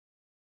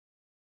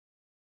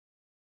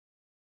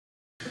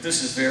But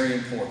this is very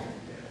important.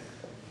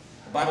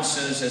 The Bible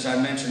says, as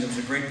I mentioned, there was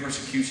a great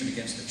persecution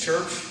against the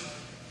church.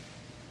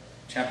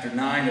 Chapter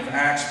 9 of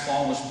Acts,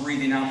 Saul was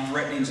breathing out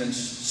threatenings and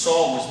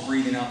slaughter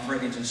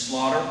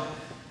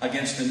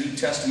against the New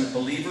Testament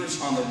believers.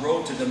 On the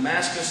road to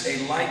Damascus,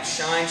 a light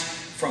shines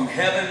from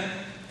heaven.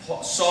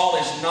 Saul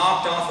is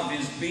knocked off of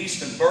his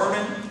beast of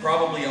burden,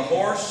 probably a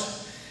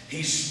horse.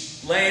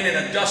 He's laying in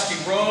a dusty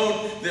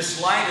road.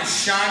 This light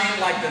is shining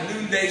like the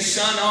noonday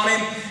sun on him,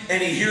 and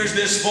he hears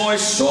this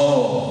voice,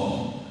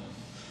 Saul,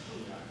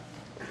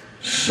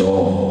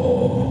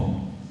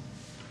 Saul.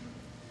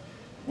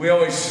 We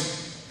always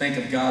think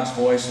of God's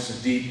voice as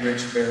a deep,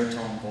 rich,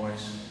 baritone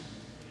voice.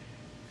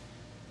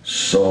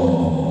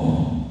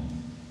 Saul.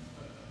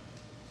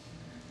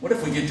 What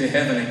if we get to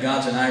heaven and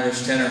God's an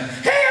Irish tenor?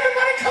 Hey,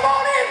 everybody, come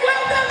on in.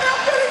 Well done,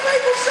 thou good and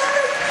faithful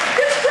servant.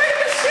 It's great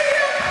to see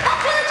you. I'm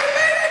glad you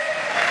made it.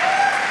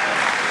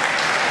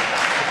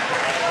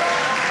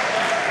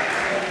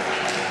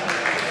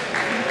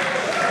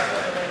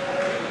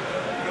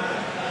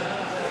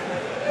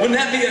 Wouldn't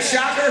that be a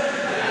shocker?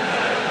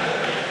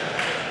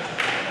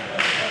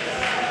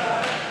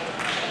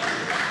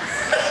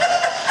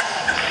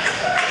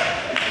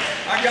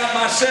 I got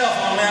myself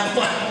on that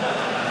one.